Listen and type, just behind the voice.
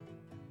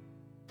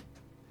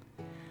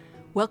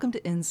Welcome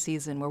to In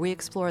Season, where we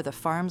explore the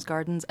farms,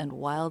 gardens, and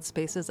wild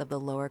spaces of the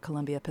lower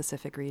Columbia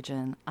Pacific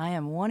region. I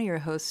am one of your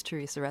hosts,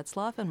 Teresa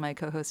Retzloff, and my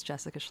co-host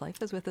Jessica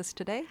Schleif is with us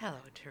today. Hello,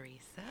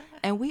 Teresa.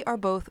 And we are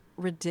both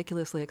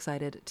ridiculously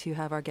excited to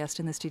have our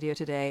guest in the studio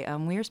today.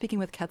 We are speaking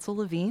with Quetzal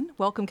Levine.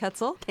 Welcome,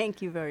 Quetzal.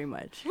 Thank you very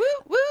much. Woo,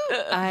 woo!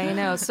 I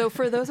know. So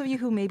for those of you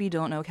who maybe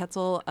don't know,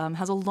 Quetzal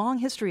has a long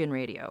history in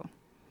radio.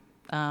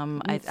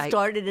 It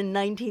started in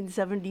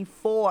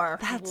 1974,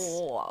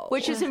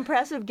 which is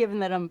impressive given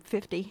that I'm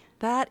 50.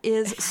 That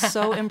is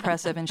so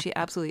impressive, and she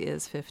absolutely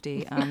is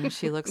 50.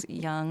 She looks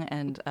young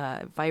and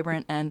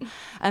vibrant, and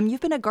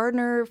you've been a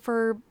gardener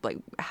for, like,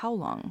 how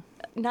long?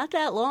 Not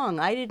that long.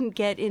 I didn't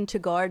get into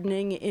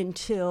gardening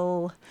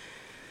until,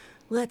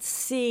 let's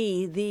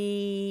see,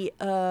 the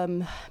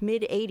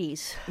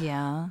mid-'80s.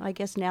 Yeah. I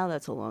guess now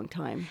that's a long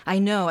time. I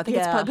know. I think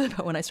it's Yeah. probably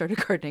about when I started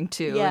gardening,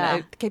 too. Yeah.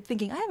 And I kept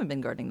thinking, I haven't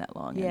been gardening that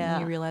long. And Yeah.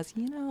 then you realize,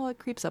 it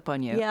creeps up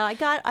on you. Yeah, I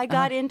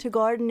got into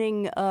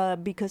gardening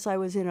because I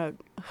was in a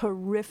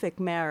horrific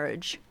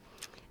marriage.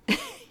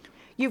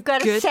 You've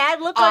got a sad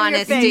look on your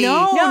Honesty. face.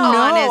 No,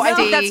 Honesty. I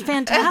think that's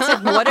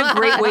fantastic. What a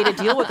great way to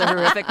deal with a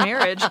horrific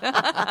marriage.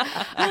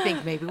 I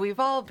think maybe we've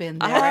all been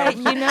there.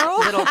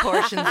 Little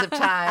portions of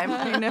time.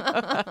 I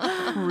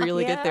know.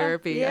 Really good Yeah,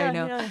 therapy. yeah, I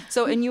know. yeah.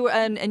 So, and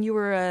you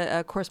were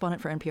a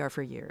correspondent for NPR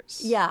for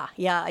years. Yeah.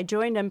 I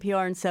joined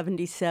NPR in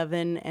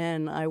 '77,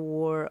 and I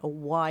wore a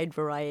wide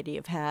variety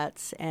of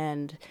hats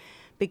and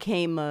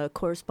became a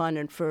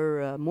correspondent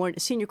for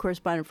senior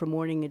correspondent for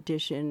Morning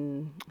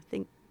Edition. I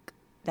think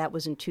that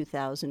was in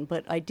 2000.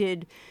 But I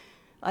did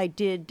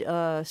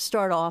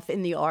start off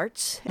in the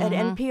arts at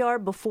NPR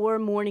before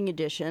Morning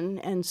Edition,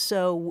 and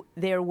so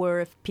there were,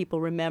 if people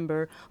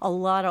remember, a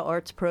lot of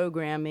arts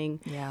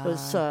programming. Yeah. It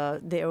was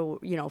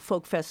there,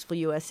 Folk Festival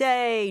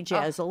USA,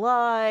 Jazz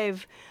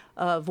Alive,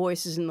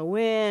 Voices in the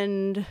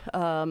Wind,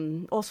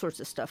 all sorts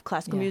of stuff,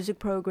 classical music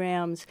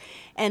programs,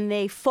 and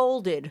they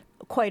folded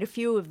quite a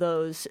few of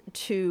those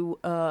to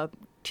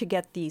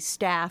get the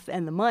staff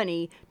and the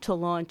money to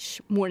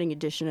launch Morning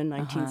Edition in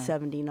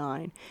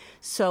 1979.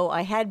 So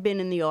I had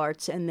been in the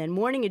arts, and then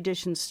Morning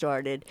Edition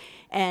started.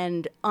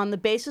 And on the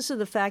basis of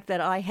the fact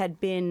that I had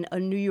been a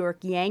New York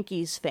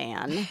Yankees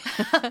fan,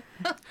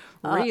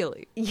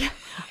 Really?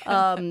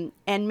 and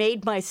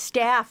made my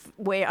staff,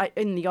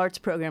 in the arts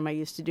program I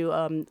used to do,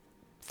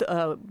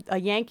 a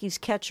Yankees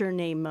catcher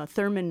named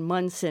Thurman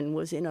Munson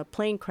was in a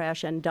plane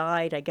crash and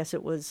died. I guess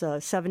it was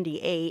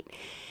 78.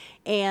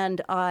 And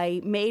I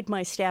made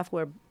my staff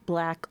wear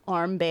black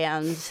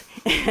armbands.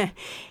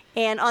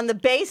 And on the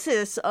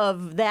basis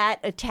of that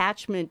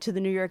attachment to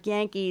the New York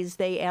Yankees,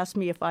 they asked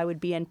me if I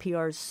would be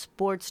NPR's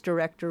sports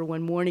director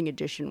when Morning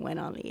Edition went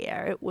on the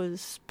air. It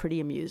was pretty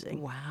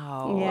amusing.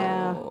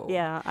 Wow.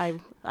 Yeah.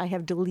 I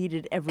have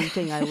deleted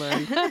everything I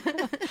learned.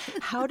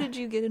 How did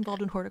you get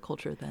involved in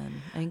horticulture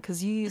then?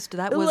 Because you used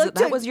that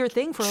was your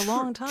thing for a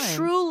long time.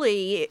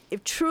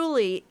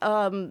 Truly,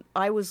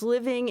 I was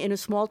living in a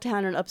small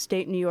town in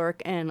upstate New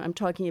York, and I'm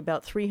talking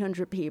about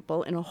 300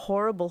 people in a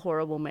horrible,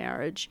 horrible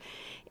marriage.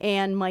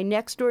 And my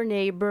next door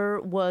neighbor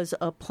was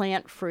a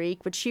plant freak,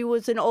 but she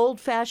was an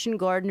old-fashioned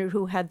gardener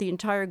who had the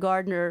entire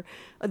garden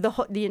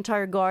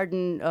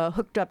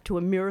hooked up to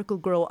a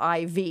Miracle-Gro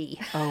IV.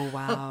 Oh,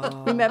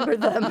 wow. Remember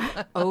them?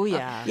 Oh,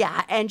 yeah.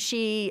 Yeah, and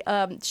she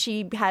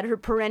had her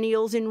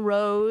perennials in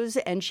rows,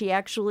 and she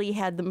actually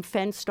had them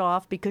fenced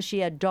off because she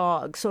had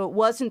dogs. So it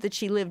wasn't that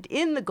she lived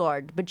in the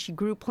garden, but she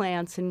grew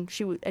plants, and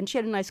she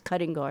had a nice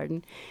cutting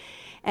garden.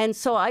 And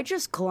so I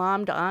just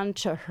glommed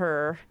onto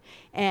her,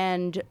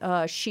 and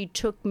she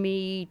took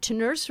me to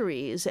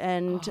nurseries.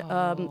 And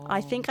I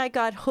think I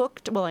got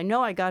hooked. Well, I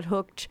know I got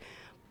hooked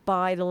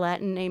by the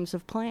Latin names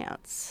of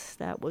plants.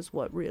 That was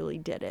what really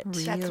did it.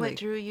 Really? That's what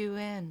drew you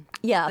in.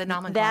 Yeah, The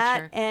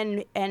nomenclature.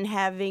 that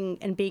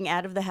and being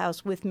out of the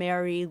house with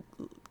Mary,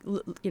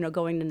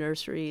 going to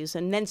nurseries,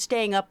 and then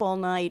staying up all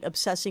night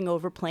obsessing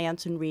over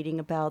plants and reading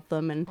about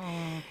them. And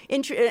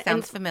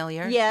Sounds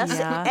familiar. Yes,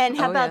 Yeah. and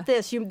how Oh, about yeah.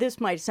 this? This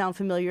might sound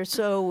familiar.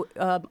 So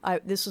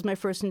this was my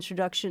first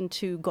introduction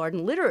to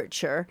garden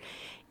literature.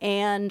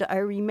 And I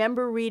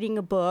remember reading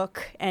a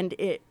book, and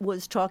it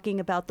was talking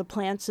about the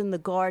plants in the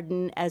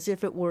garden as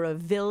if it were a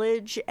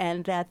village,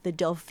 and that the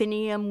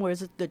delphinium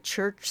was the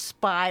church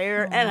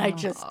spire, and I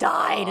just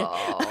died.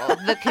 Oh,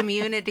 the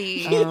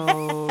community.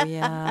 Oh,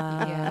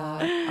 yeah.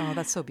 Yeah. Oh,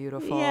 that's so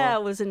beautiful. Yeah,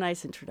 it was a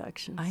nice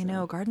introduction. I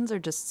know. Gardens are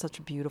just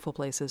such beautiful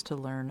places to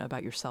learn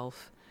about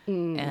yourself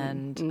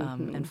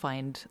and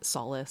find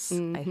solace,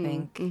 I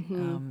think.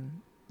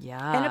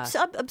 Yeah.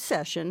 And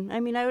obsession. I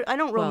mean, I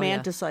don't Well, yeah.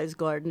 romanticize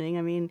gardening.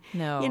 I mean,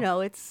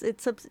 No. it's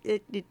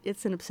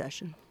an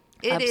obsession.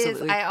 It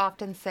Absolutely. is. I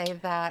often say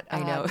that I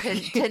know.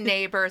 to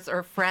neighbors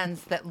or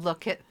friends that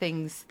look at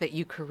things that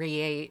you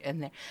create,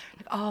 and they're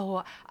like,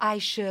 "Oh, I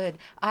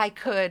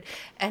could,"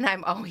 and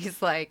I'm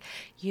always like,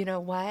 "You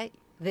know what?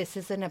 this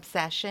is an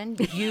obsession.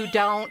 You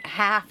don't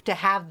have to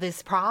have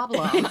this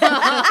problem.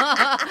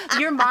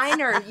 Your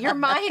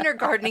minor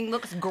gardening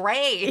looks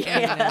great.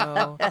 I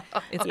know.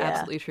 It's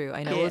absolutely true.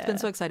 I know. Well, it's been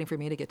so exciting for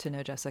me to get to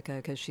know Jessica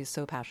because she's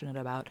so passionate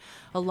about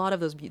a lot of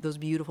those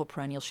beautiful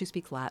perennials. She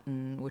speaks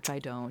Latin, which I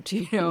don't,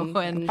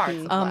 and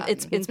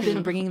it's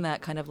been bringing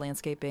that kind of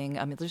landscaping,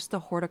 just the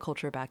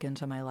horticulture back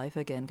into my life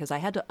again, because I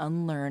had to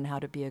unlearn how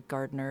to be a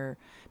gardener,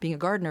 being a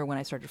gardener when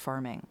I started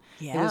farming.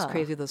 Yeah. It was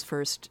crazy those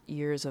first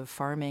years of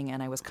farming,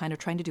 and I was kind of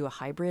trying to do a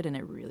hybrid, and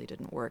it really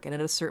didn't work. And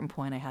at a certain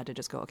point, I had to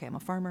just go, okay, I'm a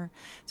farmer.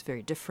 It's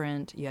very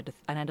different. And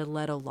I had to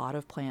let a lot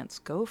of plants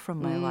go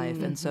from my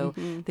life, and so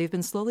they've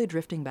been slowly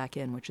drifting back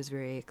in, which is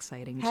very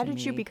exciting to me. How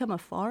did you become a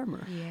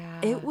farmer?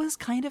 Yeah. It was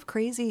kind of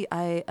crazy.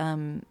 I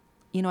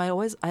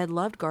had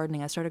loved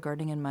gardening. I started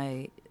gardening in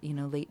my,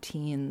 late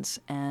teens,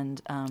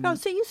 and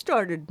so you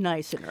started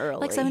nice and early,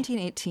 like 17,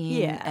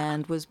 18,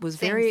 and was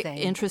very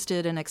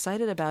interested and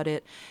excited about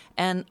it.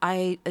 And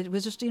it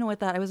was just, with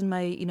that, I was in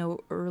my,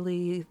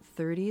 early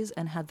 30s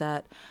and had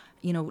that,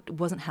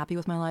 wasn't happy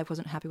with my life,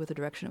 wasn't happy with the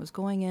direction it was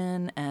going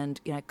in,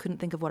 and I couldn't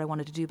think of what I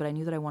wanted to do, but I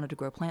knew that I wanted to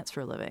grow plants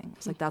for a living.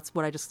 It's like that's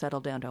what I just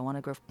settled down to. I want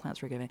to grow plants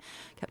for a living.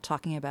 Kept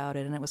talking about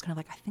it, and it was kind of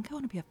like, I think I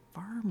want to be a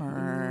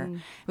farmer.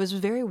 It was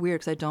very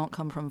weird because I don't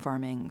come from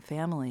farming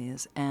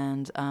families,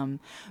 and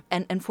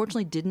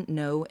fortunately didn't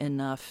know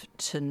enough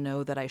to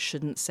know that I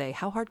shouldn't say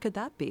how hard could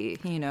that be,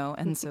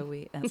 And so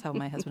that's how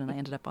my husband and I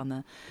ended up on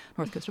the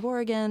north coast of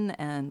Oregon,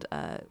 and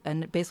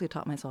basically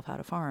taught myself how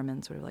to farm,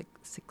 and sort of like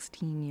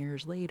 16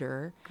 years later.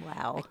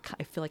 Wow.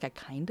 I feel like I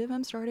kind of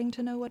am starting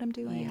to know what I'm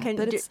doing.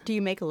 Yeah. Do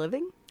you make a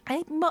living?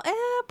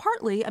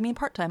 Partly.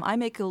 Part-time. I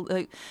make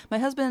my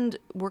husband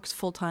works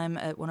full-time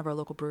at one of our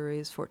local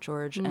breweries, Fort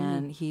George,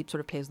 and he sort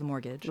of pays the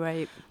mortgage.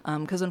 Right.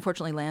 Because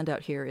unfortunately land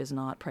out here is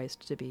not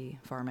priced to be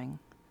farming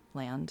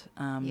land.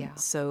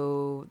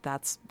 So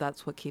that's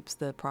what keeps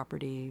the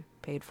property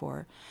paid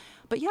for.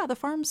 But yeah, the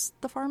farm's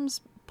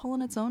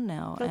pulling its own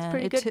now. That's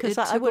pretty good, because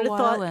I would have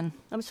thought.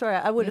 I'm sorry,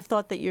 I would have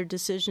thought that your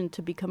decision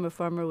to become a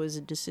farmer was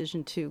a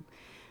decision to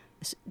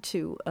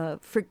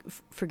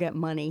forget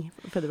money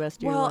for the rest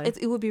of your life.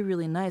 It would be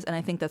really nice, and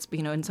I think that's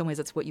in some ways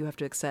that's what you have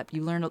to accept.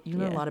 You learn a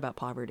lot about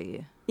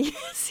poverty.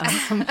 Yes,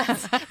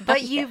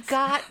 but you've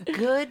got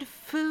good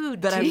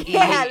food to eat. Really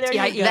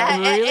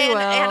well.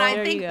 And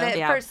I think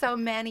that for so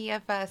many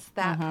of us,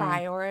 that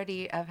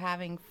priority of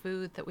having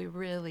food that we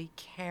really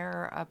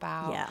care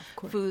about,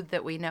 food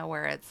that we know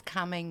where it's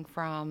coming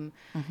from.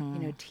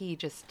 Tea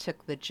just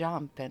took the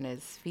jump and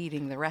is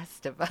feeding the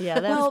rest of us. Yeah,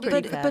 that's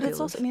pretty fabulous. But it's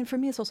also, for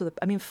me, it's also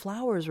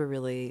flowers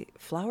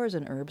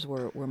and herbs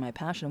were my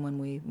passion. When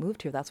we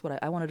moved here, that's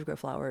what I wanted to grow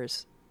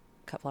flowers,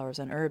 cut flowers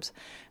and herbs.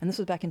 And this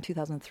was back in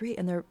 2003,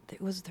 and there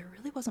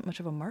really wasn't much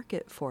of a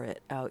market for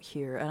it out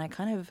here. And I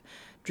kind of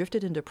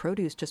drifted into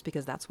produce just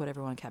because that's what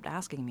everyone kept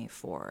asking me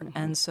for.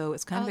 And so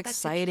it's kind of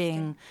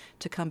exciting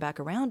to come back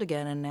around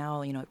again. And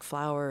now,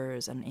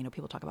 flowers and,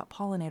 people talk about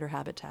pollinator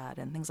habitat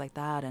and things like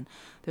that. And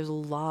there's a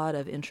lot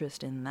of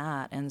interest in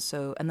that. And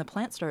the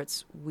plant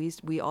starts,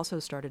 we also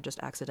started just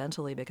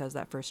accidentally because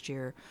that first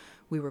year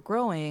we were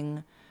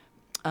growing,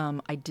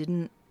 I'd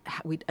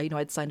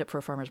signed up for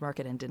a farmer's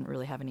market and didn't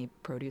really have any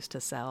produce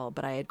to sell,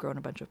 but I had grown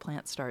a bunch of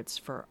plant starts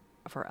for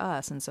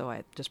us, and so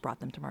I just brought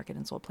them to market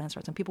and sold plant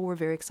starts, and people were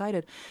very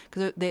excited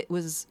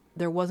because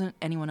there wasn't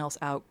anyone else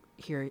out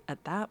here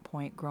at that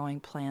point growing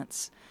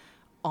plants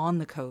on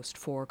the coast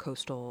for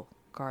coastal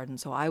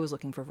gardens. So I was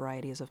looking for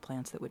varieties of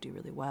plants that would do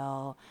really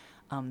well,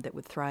 that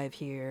would thrive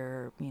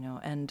here,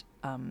 and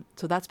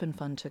so that's been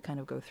fun to kind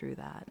of go through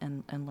that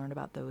and learn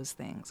about those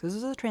things. Because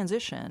this is a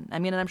transition.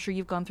 And I'm sure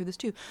you've gone through this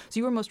too. So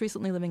you were most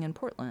recently living in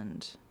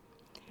Portland.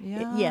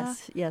 Yeah.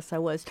 Yes, I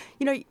was.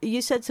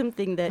 You said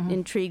something that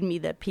intrigued me,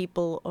 that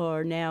people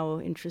are now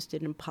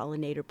interested in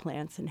pollinator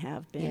plants and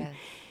have been. Yes.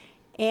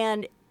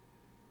 And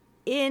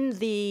in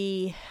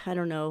the, I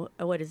don't know,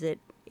 what is it,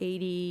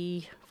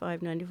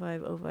 85,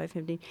 95, 05,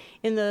 15.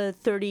 In the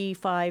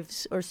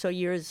 35 or so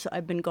years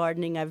I've been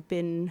gardening,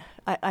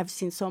 I've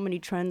seen so many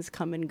trends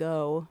come and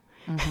go.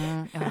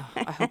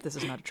 I hope this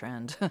is not a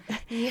trend.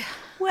 Yeah.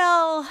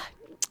 Well,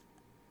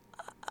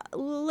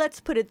 let's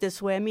put it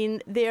this way.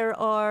 There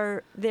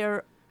are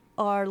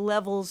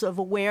levels of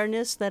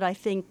awareness that I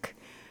think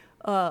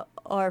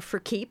are for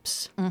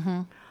keeps.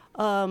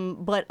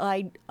 But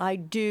I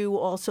do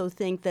also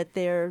think that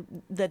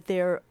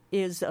there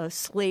is a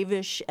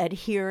slavish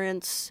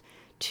adherence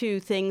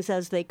to things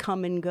as they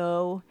come and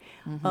go,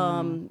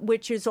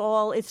 which is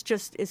all. It's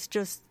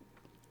just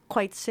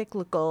quite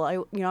cyclical. I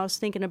was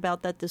thinking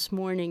about that this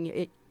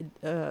morning.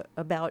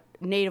 About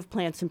native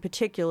plants in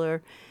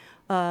particular.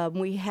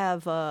 We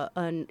have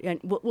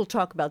and we'll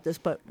talk about this,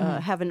 but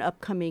have an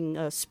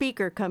upcoming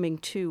speaker coming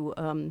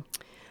to.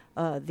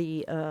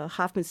 The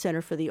Hoffman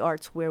Center for the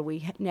Arts, where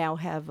we now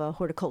have a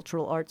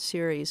horticultural arts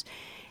series.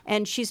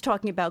 And she's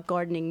talking about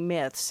gardening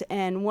myths.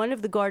 And one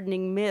of the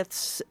gardening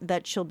myths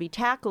that she'll be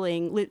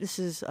tackling, this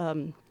is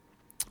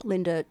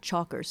Linda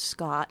Chalker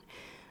Scott,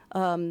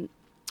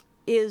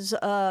 is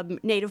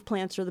native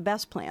plants are the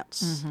best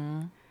plants.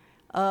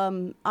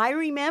 I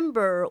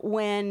remember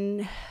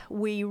when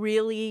we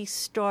really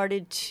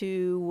started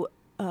to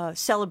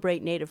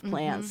celebrate native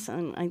plants,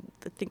 and I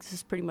think this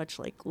is pretty much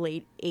like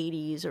late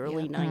 80s,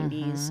 early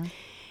 90s.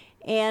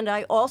 And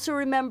I also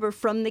remember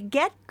from the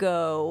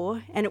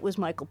get-go, and it was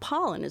Michael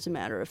Pollan, as a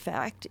matter of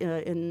fact,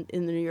 in the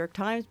New York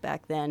Times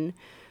back then,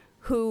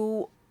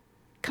 who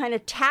kind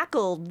of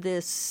tackled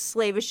this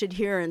slavish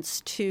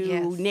adherence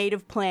to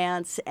native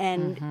plants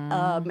and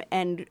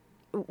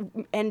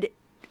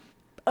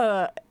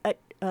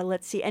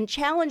let's see, and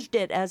challenged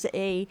it as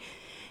a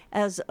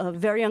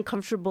very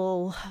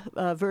uncomfortable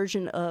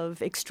version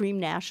of extreme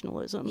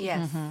nationalism.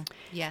 Yes,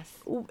 yes.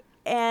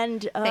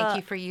 And thank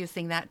you for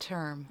using that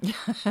term,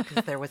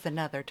 because there was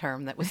another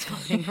term that was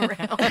floating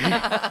around.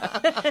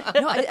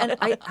 No,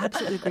 I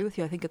absolutely agree with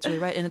you. I think it's really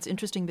right. And it's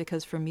interesting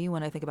because for me,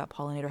 when I think about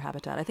pollinator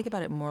habitat, I think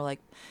about it more like,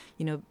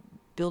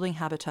 building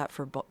habitat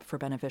for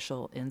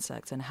beneficial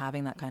insects and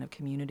having that kind of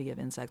community of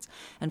insects.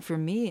 And for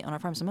me, on our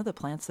farm, some of the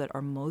plants that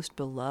are most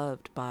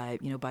beloved by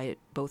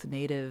both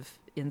native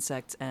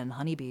insects and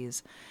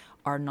honeybees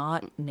are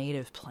not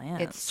native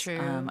plants. It's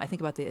true. I think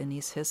about the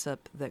anise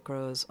hyssop that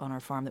grows on our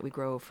farm that we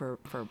grow for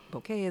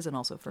bouquets and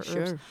also for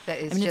herbs. That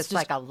is just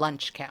like a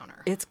lunch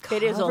counter. It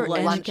is a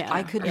lunch counter.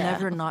 I could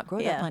never not grow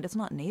that plant. It's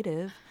not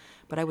native,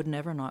 but I would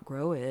never not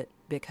grow it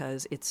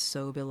because it's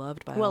so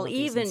beloved by all of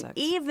these insects.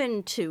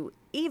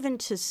 Even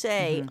to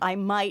say I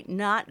might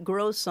not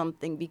grow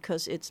something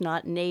because it's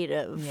not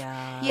native.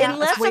 Yeah.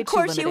 Unless, of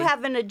course, you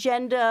have an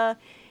agenda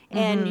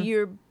and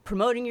you're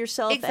promoting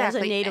yourself as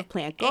a native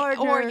plant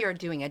gardener. Or you're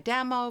doing a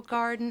demo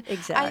garden.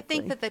 Exactly. I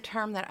think that the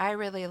term that I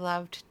really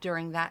loved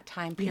during that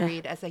time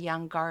period as a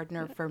young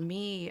gardener, for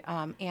me,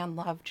 Anne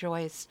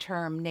Lovejoy's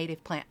term,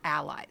 native plant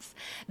allies.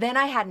 Then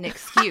I had an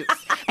excuse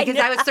because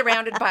I was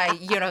surrounded by,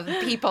 the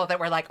people that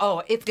were like,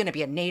 oh, it's going to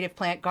be a native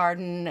plant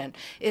garden and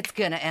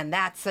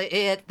that's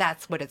it.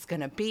 That's what it's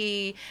going to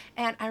be.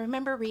 And I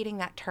remember reading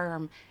that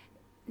term,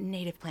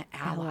 native plant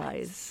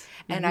allies.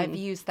 And I've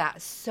used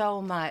that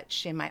so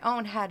much in my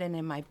own head and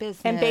in my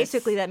business. And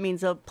basically that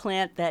means a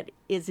plant that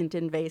isn't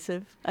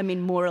invasive. I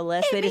mean, more or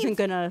less, that isn't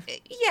going to...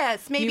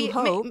 Yes, maybe you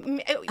hope.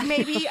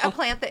 Maybe a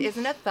plant that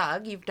isn't a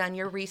thug. You've done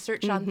your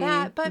research on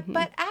that. But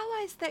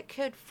allies that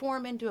could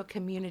form into a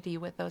community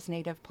with those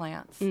native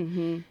plants.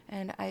 And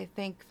I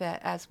think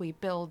that as we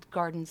build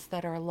gardens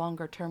that are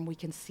longer term, we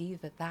can see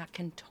that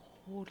can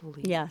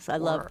totally Yes, I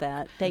love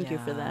that. Thank you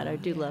for that. I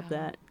do love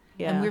that.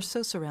 Yeah. And we're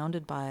so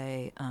surrounded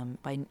by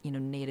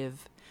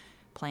native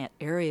plant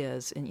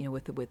areas, and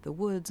with the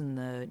woods and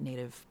the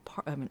native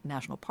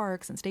national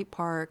parks and state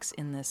parks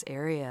in this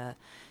area.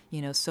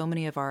 So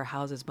many of our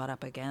houses butt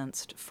up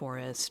against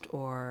forest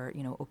or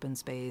open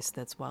space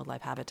that's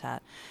wildlife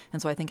habitat,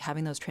 and so I think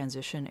having those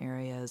transition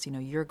areas,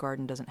 your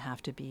garden doesn't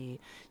have to be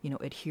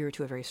adhere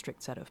to a very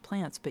strict set of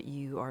plants, but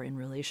you are in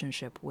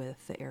relationship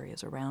with the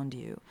areas around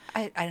you.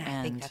 I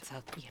think that's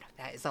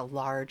that is a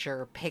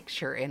larger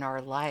picture in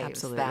our lives.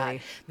 Absolutely.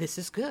 That this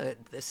is good,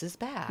 this is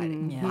bad.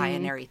 Yeah.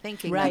 Binary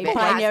thinking. Right. It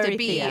Binary has to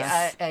be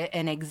thinking.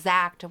 an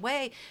exact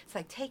way. It's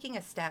like taking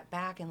a step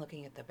back and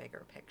looking at the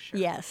bigger picture.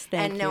 Yes,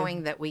 thank and you.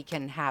 knowing that we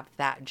can have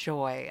that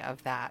joy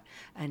of that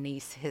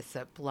anise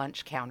hyssop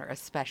lunch counter,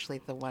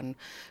 especially the one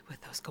with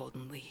those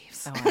golden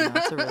leaves. Oh, I know,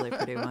 it's a really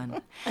pretty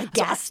one.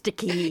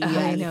 Agastache.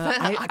 I know.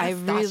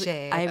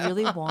 I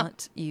really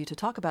want you to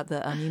talk about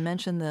you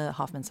mentioned the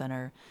Hoffman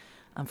Center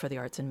for the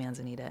Arts in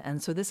Manzanita,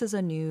 and so this is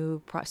a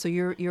new. So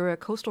you're a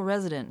coastal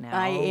resident now.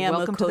 I am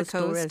Welcome a coastal to the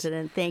coast.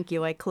 resident. Thank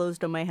you. I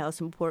closed on my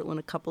house in Portland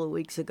a couple of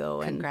weeks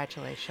ago.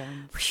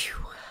 Congratulations.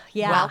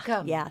 Yeah.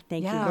 Welcome. Yeah,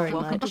 thank you very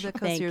welcome much. to the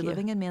coast. Thank You're you.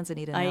 living in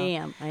Manzanita now. I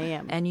am.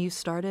 And you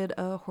started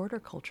a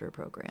horticulture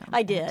program.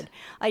 I did.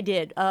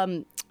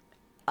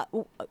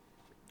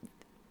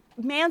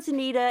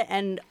 Manzanita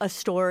and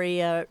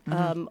Astoria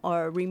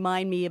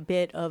remind me a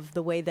bit of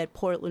the way that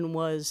Portland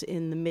was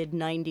in the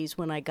mid-'90s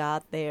when I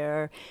got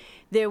there.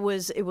 It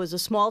was a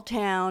small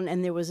town,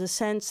 and there was a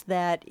sense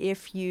that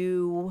if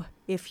you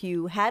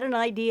had an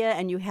idea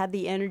and you had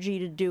the energy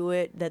to do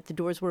it, that the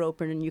doors were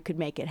open and you could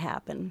make it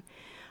happen.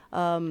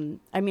 I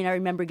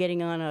remember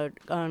getting on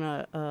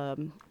a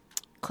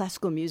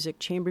classical music,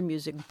 chamber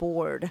music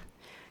board.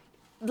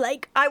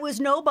 Like, I was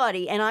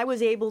nobody, and I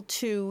was able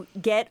to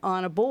get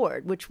on a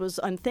board, which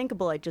was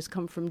unthinkable. I'd just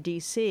come from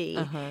D.C.,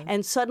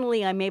 and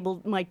suddenly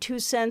my 2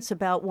 cents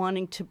about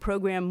wanting to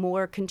program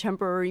more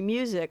contemporary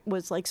music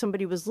was like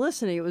somebody was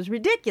listening. It was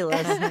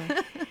ridiculous.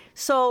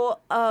 So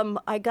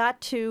I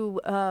got to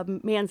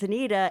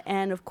Manzanita,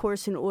 and of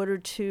course, in order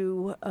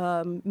to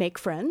make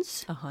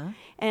friends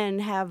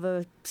and have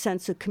a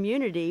sense of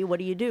community, what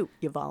do?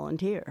 You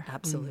volunteer.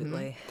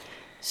 Absolutely.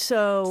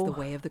 So it's the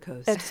way of the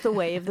coast. It's the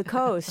way of the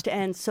coast.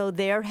 And so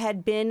there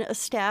had been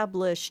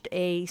established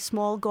a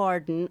small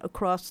garden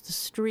across the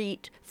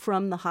street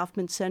from the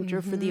Hoffman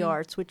Center for the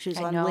Arts, which is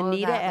on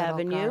Lanita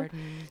Avenue.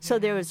 So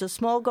there was a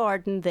small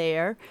garden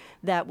there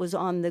that was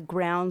on the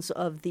grounds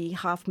of the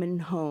Hoffman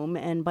home.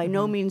 And by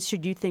no means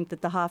should you think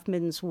that the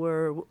Hoffmans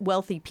were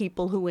wealthy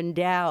people who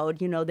endowed.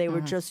 They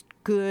were just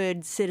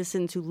good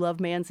citizens who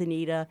loved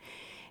Manzanita.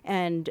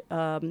 and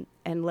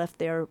left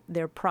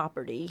their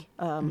property.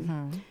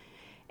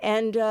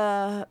 And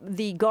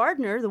the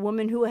gardener, the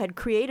woman who had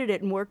created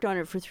it and worked on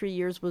it for 3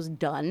 years, was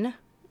done.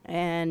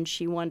 And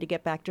she wanted to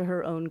get back to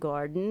her own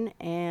garden.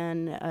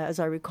 And as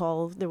I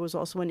recall, there was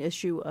also an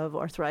issue of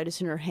arthritis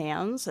in her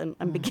hands. And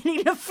I'm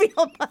beginning to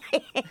feel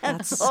my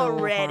hands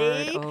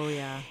already. Hard. Oh,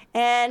 yeah.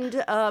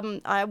 And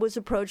I was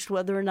approached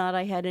whether or not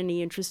I had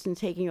any interest in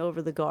taking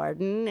over the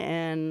garden.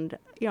 And,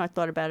 I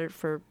thought about it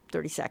for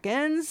 30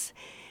 seconds.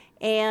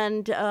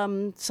 And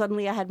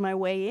suddenly I had my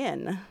way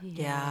in.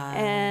 Yeah.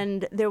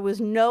 And there was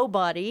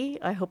nobody,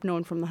 I hope no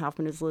one from the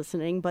Hoffman is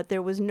listening, but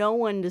there was no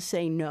one to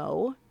say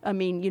no. I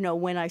mean,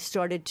 when I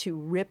started to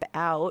rip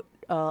out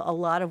a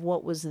lot of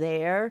what was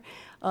there,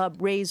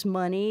 raise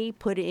money,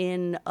 put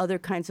in other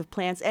kinds of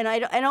plants. And I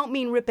don't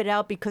mean rip it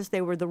out because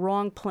they were the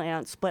wrong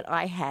plants, but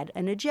I had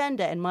an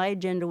agenda. And my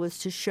agenda was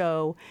to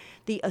show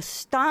the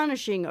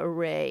astonishing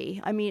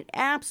array,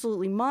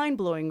 absolutely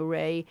mind-blowing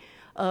array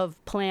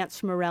of plants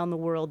from around the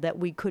world that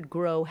we could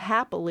grow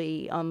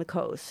happily on the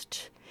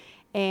coast.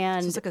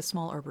 And so it's like a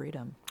small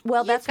arboretum.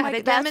 Well, that's my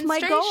goal. That's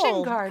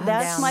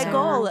my goal.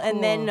 Cool.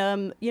 And then,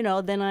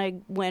 then I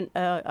went.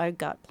 I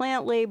got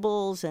plant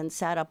labels and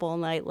sat up all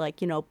night,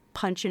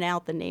 punching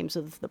out the names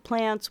of the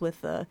plants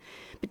with the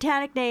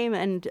botanic name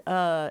and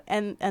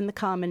the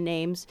common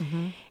names.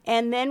 Mm-hmm.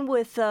 And then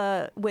with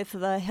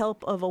the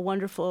help of a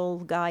wonderful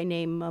guy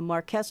named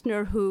Mark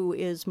Kestner, who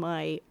is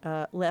my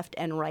left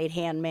and right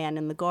hand man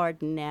in the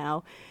garden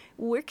now.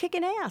 We're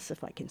kicking ass,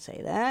 if I can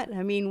say that.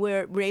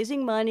 We're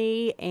raising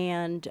money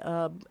and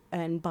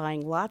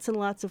buying lots and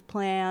lots of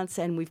plants,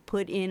 and we've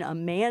put in a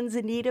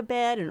manzanita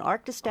bed, an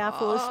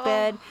Arctostaphylos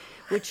bed,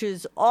 which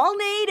is all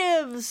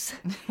natives.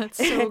 That's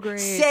so great.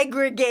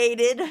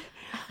 Segregated.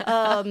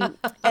 And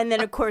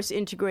then, of course,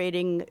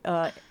 integrating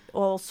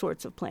all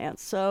sorts of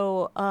plants.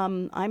 So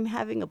I'm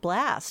having a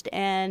blast.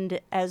 And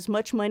as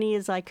much money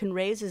as I can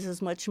raise is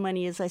as much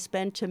money as I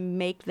spend to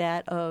make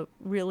that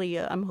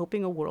I'm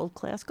hoping, a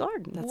world-class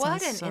garden.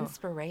 What an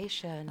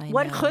inspiration.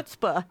 What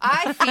chutzpah.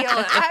 I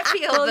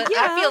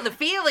feel the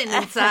feeling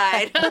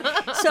inside.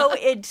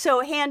 So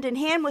hand in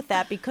hand with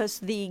that, because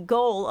the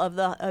goal of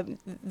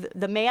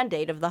the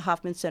mandate of the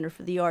Hoffman Center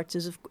for the Arts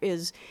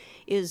is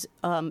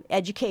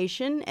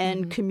education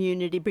and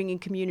community, bringing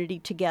community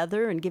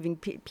together and giving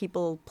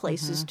people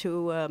places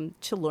to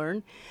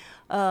learn.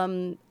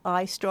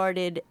 I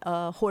started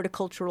a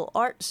horticultural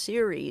art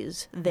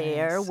series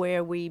there,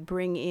 where we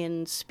bring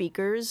in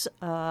speakers,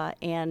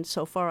 and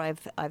so far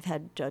I've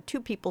had 2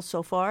 people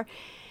so far,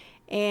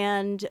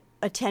 and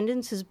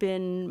attendance has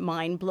been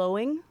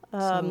mind-blowing.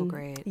 So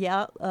great.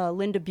 Yeah,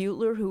 Linda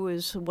Butler, who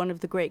is one of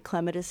the great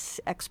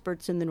clematis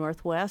experts in the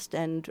Northwest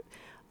and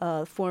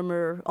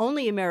former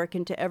only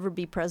American to ever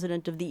be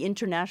president of the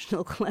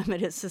International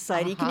Clematis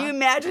Society. Can you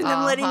imagine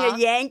them letting a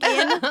Yank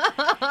in?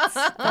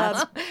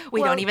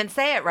 We don't even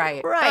say it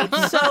right. Right.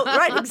 So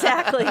right,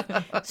 exactly.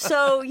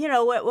 So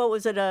what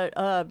was it?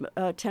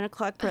 A 10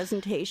 o'clock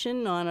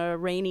presentation on a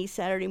rainy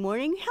Saturday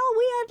morning. Hell,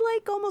 we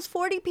had almost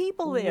 40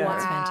 people there. Wow.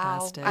 That's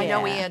fantastic. I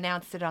know we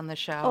announced it on the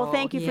show. Oh,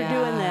 thank you for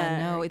doing that.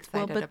 No, it's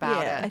excited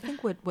about it. I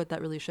think what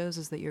that really shows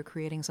is that you're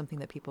creating something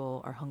that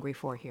people are hungry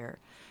for here,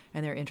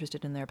 and they're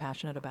interested and they're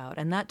passionate about.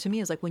 And that, to me,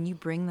 is when you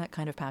bring that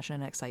kind of passion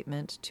and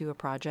excitement to a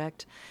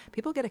project,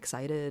 people get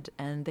excited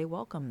and they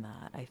welcome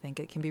that. I think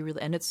it can be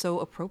really, and it's so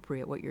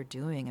appropriate what you're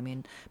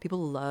doing. People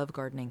love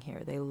gardening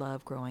here. They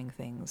love growing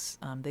things.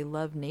 They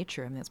love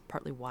nature. That's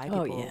partly why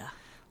people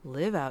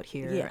live out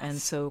here. Yes.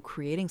 And so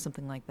creating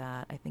something like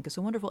that, I think, is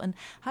so wonderful. And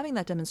having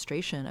that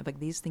demonstration of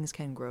these things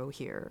can grow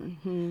here,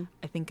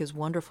 I think is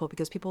wonderful,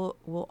 because people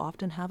will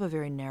often have a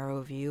very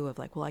narrow view of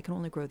I can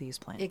only grow these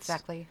plants.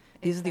 Exactly.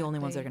 These are the only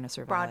ones that are going to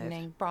survive.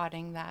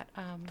 Broadening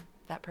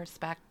that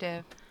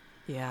perspective.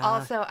 Yeah.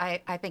 Also,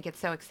 I think it's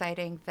so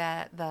exciting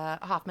that the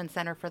Hoffman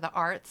Center for the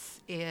Arts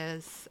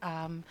is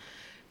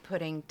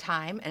putting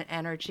time and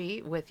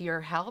energy with your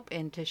help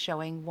into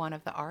showing one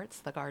of the arts,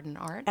 the garden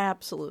art.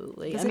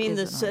 Absolutely.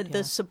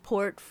 The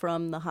support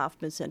from the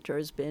Hoffman Center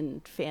has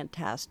been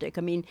fantastic.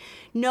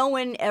 No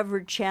one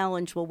ever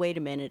challenged, well, wait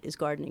a minute, is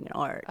gardening an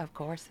art? Of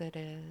course it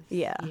is.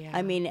 Yeah.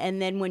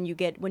 And then when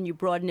you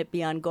broaden it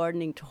beyond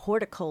gardening to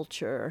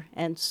horticulture,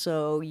 and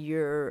so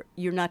you're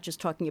not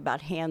just talking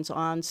about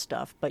hands-on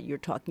stuff, but you're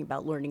talking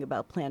about learning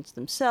about plants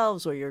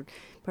themselves, or you're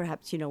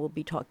perhaps, we'll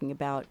be talking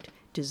about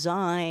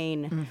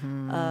design,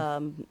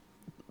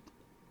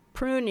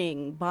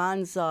 pruning,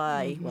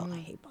 bonsai. Well, I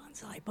hate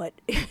bonsai, but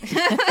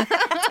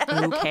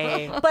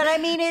okay. But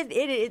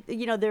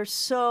there's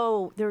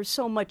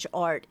so much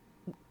art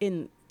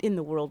in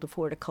the world of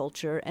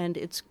horticulture, and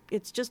it's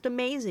just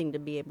amazing to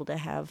be able to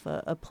have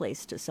a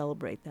place to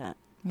celebrate that.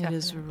 It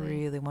is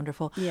really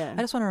wonderful. Yeah.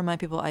 I just want to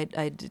remind people, I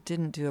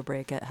didn't do a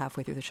break at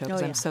halfway through the show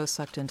because I'm so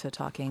sucked into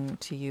talking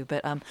to you.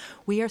 But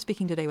we are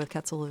speaking today with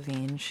Quetzal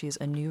Levine. She's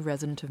a new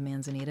resident of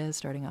Manzanita,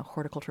 starting a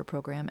horticulture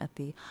program at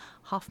the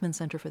Hoffman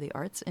Center for the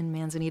Arts in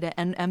Manzanita.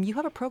 And you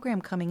have a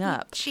program coming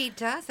up. She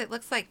does. It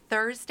looks like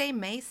Thursday,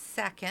 May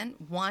 2nd,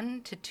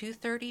 1 to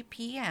 2:30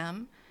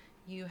 p.m.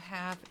 You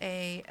have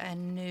a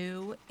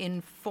new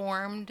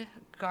informed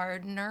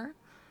gardener.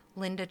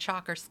 Linda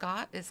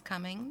Chalker-Scott is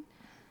coming.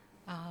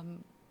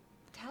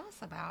 Tell us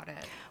about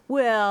it.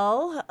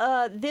 Well,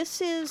 this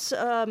is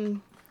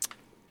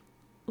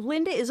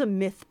Linda is a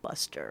myth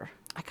buster.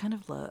 I kind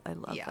of love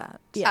that.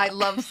 Yeah. I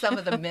love some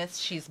of the myths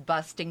she's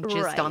busting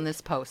just on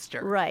this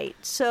poster. Right.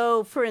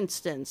 So, for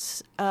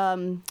instance,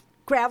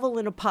 gravel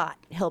in a pot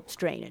helps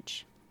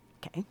drainage.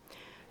 Okay.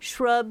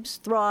 Shrubs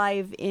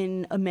thrive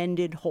in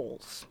amended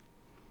holes.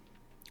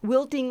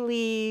 Wilting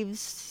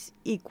leaves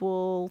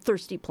equal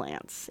thirsty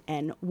plants.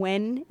 And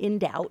when in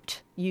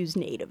doubt, use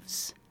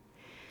natives.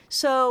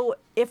 So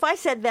if I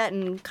said that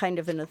in kind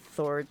of an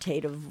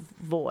authoritative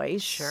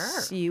voice, sure,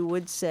 you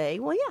would say,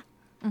 well,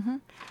 yeah. Mm-hmm.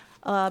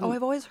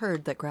 I've always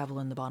heard that gravel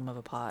in the bottom of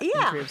a pot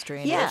improves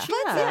drainage. Yeah.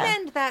 Let's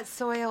amend that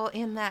soil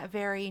in that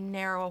very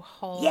narrow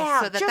hole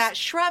so that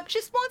shrub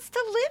just wants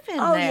to live in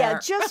there. Oh, yeah,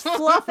 just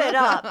fluff it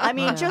up. I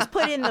mean, just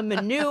put in the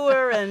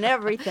manure and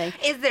everything.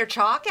 Is there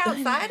chalk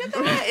outside of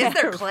that? Is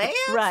there clay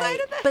outside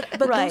of that? But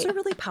those are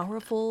really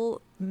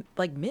powerful,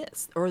 like,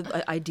 myths or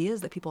ideas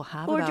that people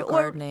have about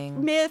gardening. Or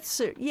myths,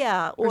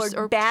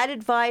 or bad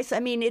advice. I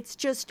mean,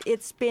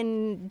 it's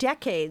been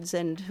decades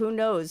and who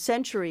knows,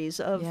 centuries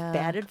of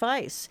bad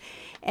advice.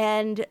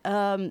 And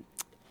I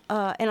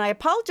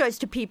apologize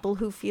to people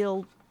who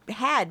feel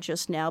had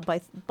just now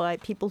by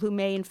people who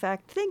may in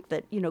fact think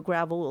that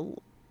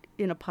gravel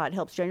in a pot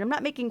helps drain. I'm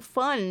not making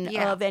fun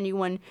of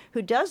anyone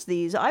who does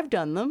these. I've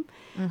done them.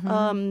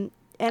 Mm-hmm.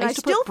 And I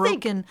still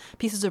think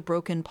pieces of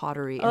broken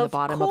pottery in the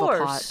bottom of a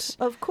pot.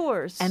 Of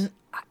course. And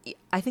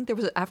I think there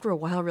was, after a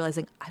while,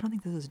 realizing, I don't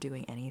think this is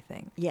doing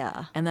anything.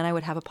 Yeah. And then I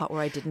would have a pot where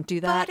I didn't do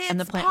that. But and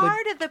the it's plant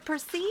part of the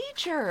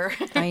procedure.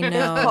 I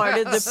know. Part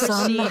of the procedure.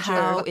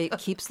 Somehow it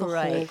keeps the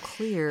hole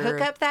clear.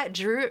 Hook up that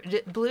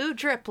blue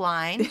drip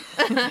line.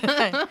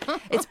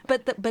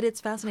 But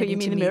it's fascinating. You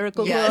mean to the me.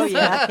 Miracle Grow?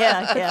 Yes.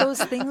 Yeah. But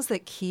those things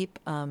that keep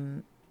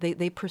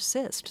they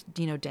persist,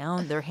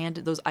 down. They're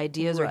handed. Those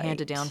ideas are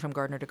handed down from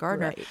gardener to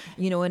gardener,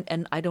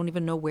 and I don't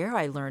even know where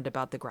I learned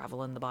about the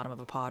gravel in the bottom of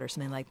a pot or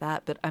something like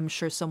that. But I'm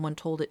sure someone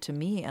told it to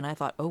me, and I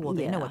thought, oh well,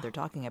 they know what they're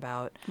talking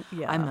about.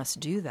 Yeah. I must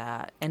do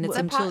that. And it's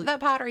the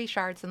pottery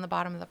shards in the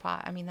bottom of the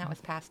pot. I mean, that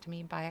was passed to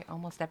me by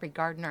almost every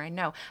gardener I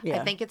know.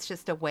 Yeah. I think it's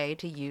just a way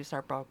to use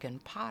our broken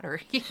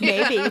pottery.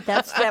 Maybe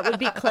that would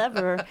be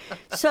clever.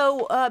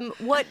 So,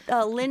 what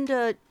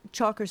Linda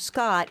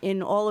Chalker-Scott,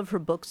 in all of her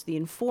books, The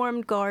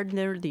Informed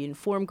Gardener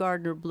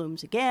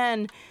Blooms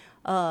Again,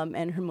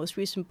 and her most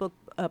recent book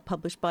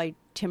published by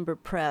Timber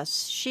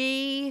Press,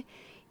 she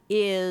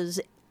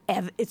is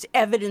it's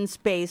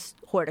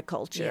evidence-based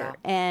horticulture,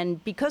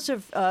 and because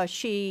of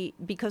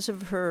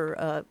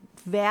her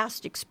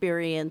vast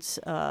experience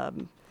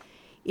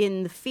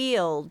in the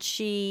field,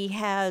 she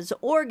has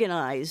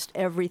organized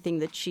everything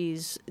that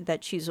she's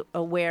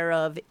aware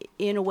of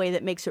in a way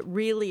that makes it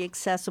really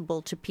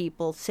accessible to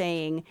people,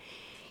 saying,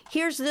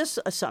 here's this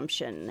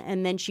assumption,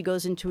 and then she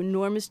goes into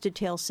enormous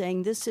detail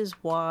saying this is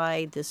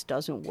why this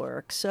doesn't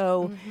work.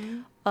 So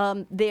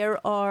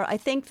I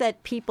think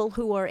that people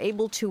who are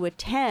able to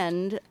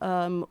attend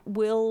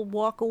will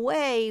walk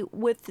away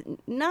with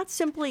not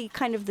simply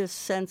kind of this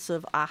sense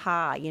of,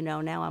 aha,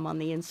 now I'm on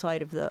the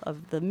inside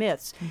of the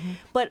myths,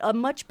 but a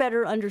much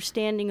better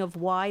understanding of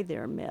why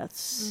they're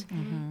myths.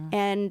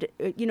 And,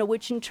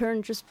 which in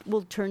turn just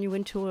will turn you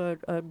into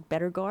a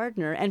better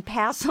gardener and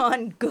pass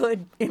on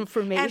good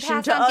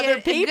information to other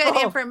people.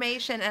 Good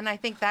information, and I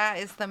think that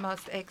is the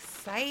most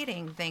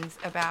exciting things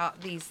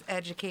about these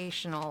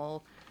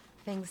educational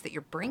things that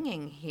you're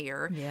bringing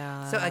here.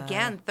 Yeah. So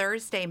again,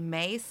 Thursday,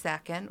 May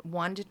 2nd,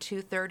 1 to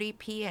 2:30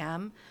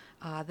 p.m.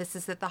 This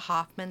is at the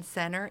Hoffman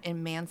Center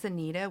in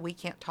Manzanita. We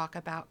can't talk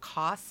about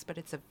costs, but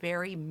it's a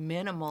very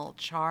minimal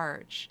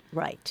charge.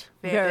 Right.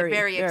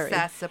 Very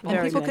accessible.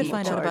 And people can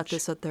find out about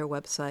this at their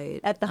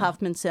website. At the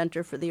Hoffman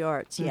Center for the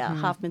Arts. Yeah,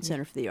 Hoffman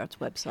Center for the Arts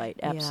website.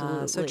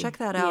 Absolutely. Yeah. So check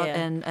that out,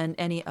 and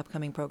any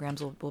upcoming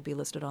programs will be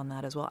listed on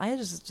that as well.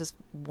 It's just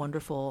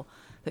wonderful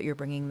that you're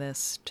bringing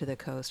this to the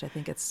coast. I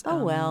think it's...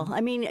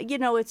 I mean,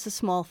 it's a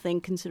small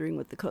thing considering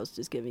what the coast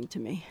is giving to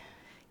me.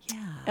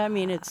 Yeah. I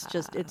mean, it's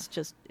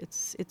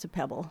a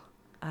pebble.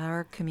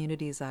 Our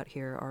communities out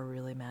here are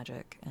really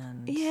magic,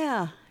 and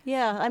yeah.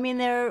 I mean,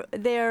 they're.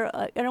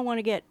 I don't want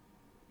to get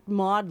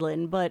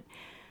maudlin, but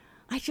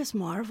I just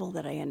marvel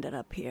that I ended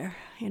up here.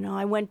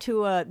 I went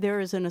to there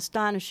is an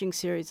astonishing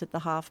series at the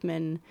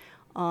Hoffman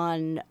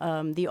on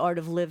the art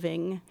of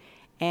living,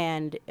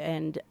 and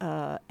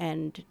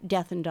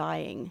death and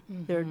dying.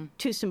 There are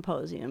two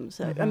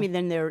symposiums. I mean,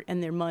 then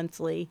they're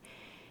monthly.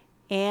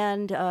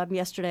 And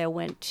yesterday I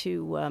went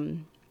to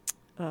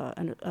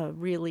a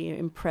really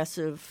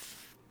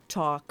impressive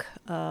talk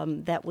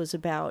that was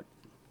about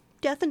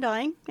death and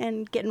dying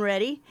and getting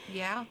ready.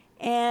 Yeah.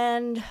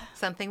 And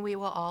something we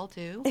will all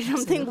do.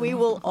 Something we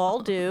will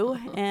all do.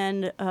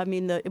 And I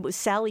mean, it was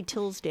Sally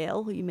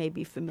Tisdale, who you may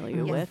be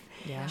familiar with.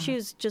 Yeah. She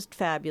was just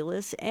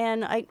fabulous.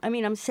 And I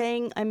mean, I'm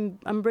saying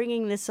I'm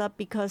bringing this up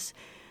because,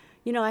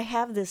 I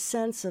have this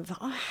sense of,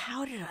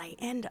 how did I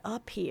end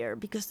up here?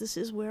 Because this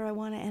is where I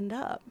want to end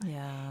up.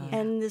 Yeah.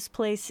 And this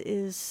place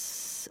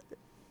is,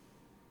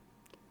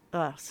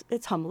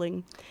 it's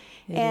humbling.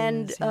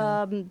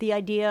 The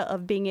idea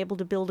of being able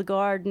to build a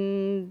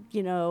garden,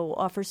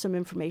 offer some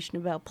information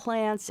about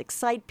plants,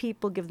 excite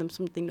people, give them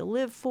something to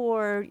live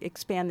for,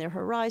 expand their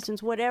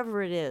horizons,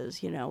 whatever it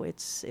is, I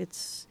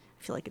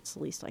feel like it's the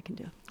least I can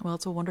do. Well,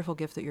 it's a wonderful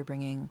gift that you're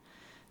bringing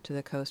to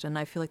the coast, and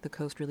I feel like the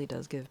coast really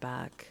does give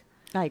back.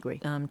 I agree.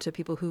 To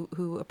people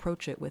who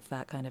approach it with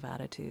that kind of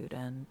attitude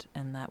and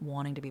that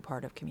wanting to be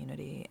part of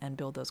community and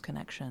build those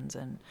connections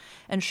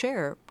and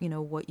share,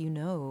 what you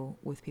know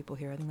with people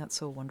here. I think that's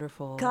so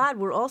wonderful. God,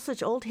 we're all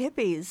such old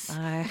hippies.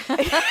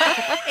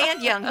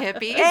 And young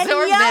hippies. And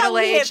or young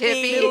middle-aged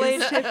hippies.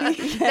 Middle-aged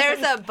hippies.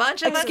 There's a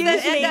bunch of us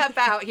that end up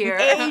out here.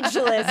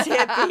 Ageless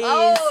hippies.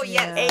 Oh,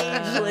 yes.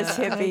 Ageless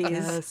hippies.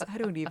 Yes, I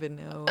don't even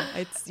know.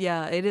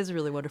 It is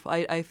really wonderful.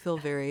 I feel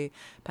very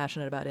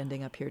passionate about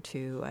ending up here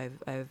too.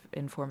 I've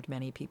informed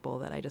many people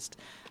that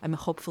I'm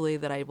hopefully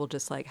that I will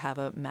just have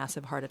a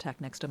massive heart attack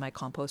next to my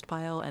compost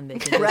pile and they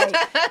can just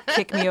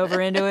kick me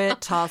over into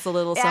it, toss a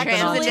little something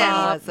on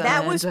top.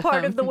 That was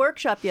part of the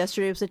workshop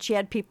yesterday, was that she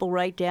had people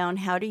write down,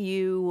 how do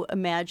you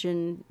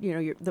imagine,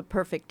 the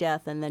perfect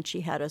death? And then she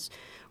had us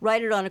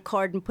write it on a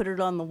card and put it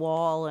on the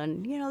wall.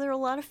 And, there are a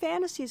lot of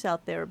fantasies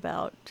out there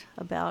about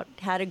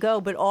how to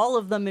go, but all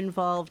of them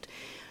involved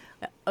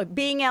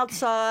being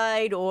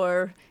outside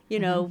or,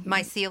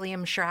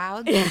 mycelium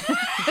shrouds. She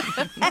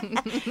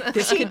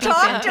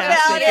talked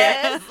about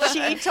it.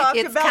 She talked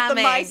about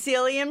coming. The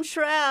mycelium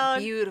shroud.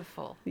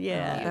 Beautiful.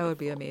 Yeah. That would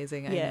be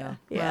amazing. I know. Yeah.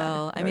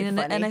 Well,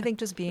 and I think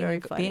just being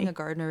a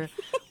gardener,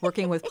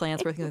 working with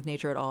plants, working with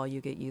nature at all,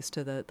 you get used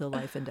to the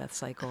life and death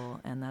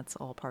cycle, and that's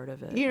all part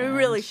of it. You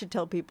really should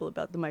tell people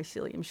about the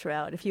mycelium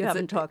shroud if you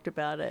haven't talked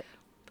about it.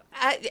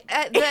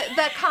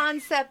 The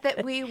concept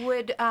that we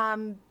would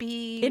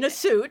be in a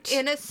suit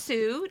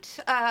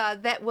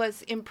that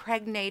was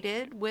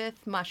impregnated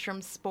with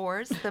mushroom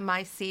spores, the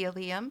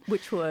mycelium,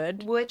 which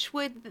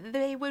would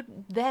they would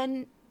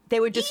then They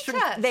would just eat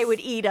us. They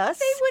would eat us.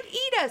 They would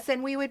eat us,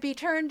 and we would be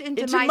turned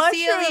into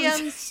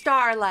mycelium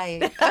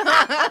starlight.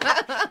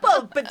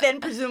 Well, but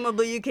then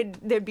presumably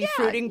there'd be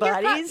fruiting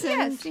bodies.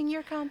 Yes, in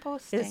your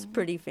composting. It's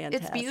pretty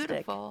fantastic. It's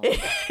beautiful.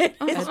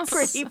 It's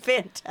pretty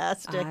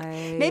fantastic.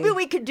 Maybe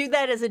we could do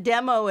that as a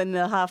demo in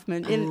the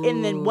Hoffman,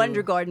 in the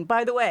Wonder Garden.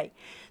 By the way,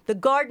 the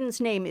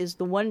garden's name is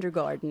the Wonder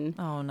Garden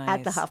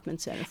at the Hoffman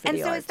Center for the Arts. And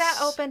so is that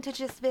open to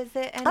just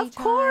visit anytime? Of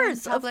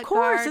course.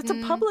 Garden? It's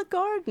a public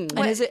garden.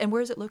 And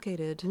where is it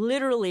located?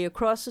 Literally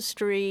across the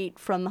street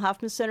from the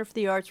Hoffman Center for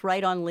the Arts,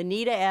 right on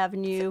Lanita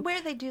Avenue. So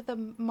where they do the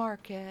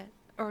market,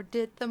 or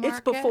did the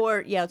market?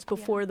 It's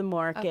before the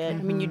market. Okay.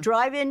 I mean, you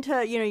drive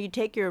into, you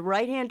take your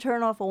right-hand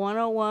turn off of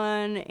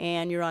 101,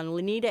 and you're on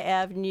Lanita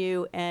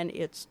Avenue, and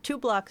it's 2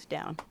 blocks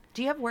down.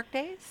 Do you have work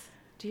days?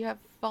 Do you have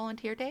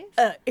volunteer days?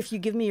 If you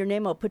give me your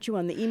name, I'll put you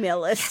on the email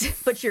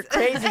list. But you're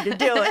crazy to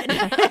do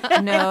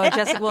it. No,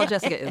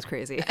 Jessica is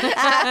crazy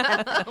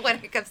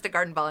when it comes to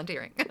garden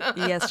volunteering.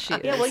 Yes, she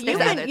is. Yeah, well,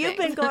 you've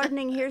been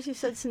gardening here, as you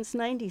said, since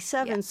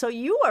 '97. So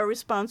you are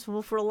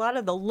responsible for a lot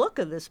of the look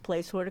of this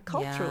place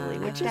horticulturally,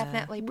 which is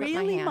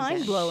really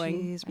mind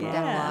blowing.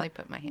 Definitely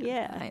put my hand.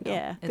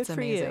 Yeah. It's good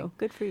amazing. For you.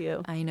 Good for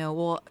you. I know.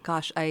 Well,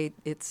 gosh,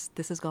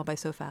 this has gone by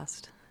so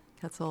fast.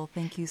 Quetzal,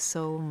 thank you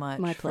so much.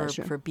 My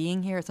pleasure. For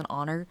being here. It's an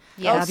honor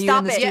to have you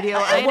in the studio.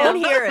 I won't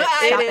hear it.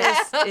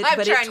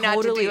 I'm trying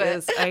not to do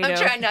it. I'm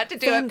trying not to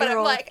do it, but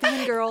I'm like,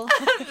 fangirl.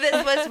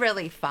 This was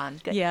really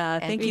fun. Yeah,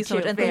 thank you so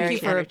much. And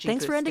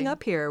thanks for ending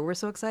up here. We're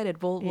so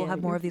excited. We'll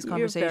have more of these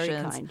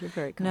conversations. You're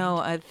very kind.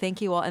 No,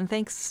 thank you all. And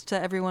thanks to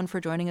everyone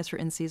for joining us for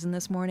In Season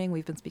this morning.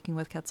 We've been speaking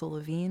with Quetzal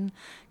Levine.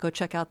 Go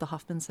check out the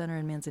Hoffman Center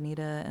in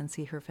Manzanita and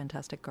see her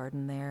fantastic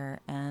garden there.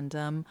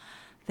 And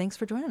thanks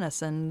for joining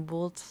us, and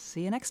we'll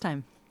see you next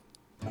time.